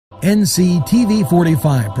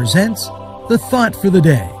NCTV45 presents The Thought for the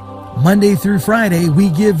Day. Monday through Friday,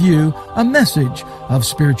 we give you a message of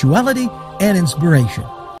spirituality and inspiration.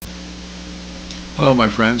 Hello, my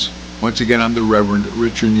friends. Once again, I'm the Reverend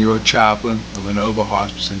Richard Nero, chaplain of Inova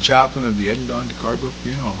Hospice and chaplain of the Edendon DeCarbo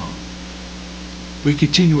Funeral Home. We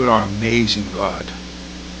continue with our amazing God.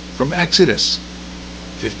 From Exodus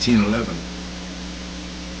 15:11.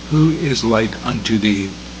 Who is like unto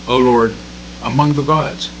thee, O Lord, among the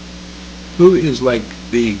gods? Who is like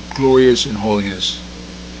thee, glorious in holiness,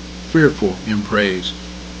 fearful in praise,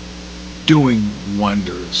 doing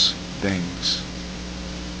wondrous things?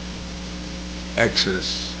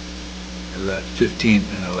 Exodus 15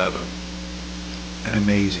 and 11. An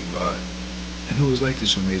amazing God. And who is like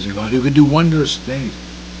this amazing God? Who can do wondrous things?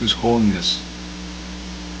 His holiness.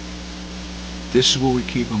 This is what we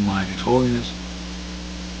keep in mind. His holiness,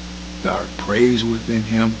 our praise within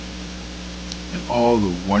Him, and all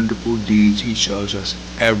the wonderful deeds He shows us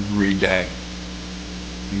every day.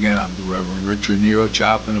 Again, I'm the Reverend Richard Nero,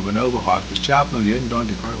 chaplain of Inova Hospice, chaplain of the Edendon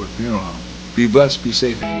DeCarbo Funeral Home. Be blessed, be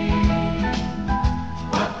safe.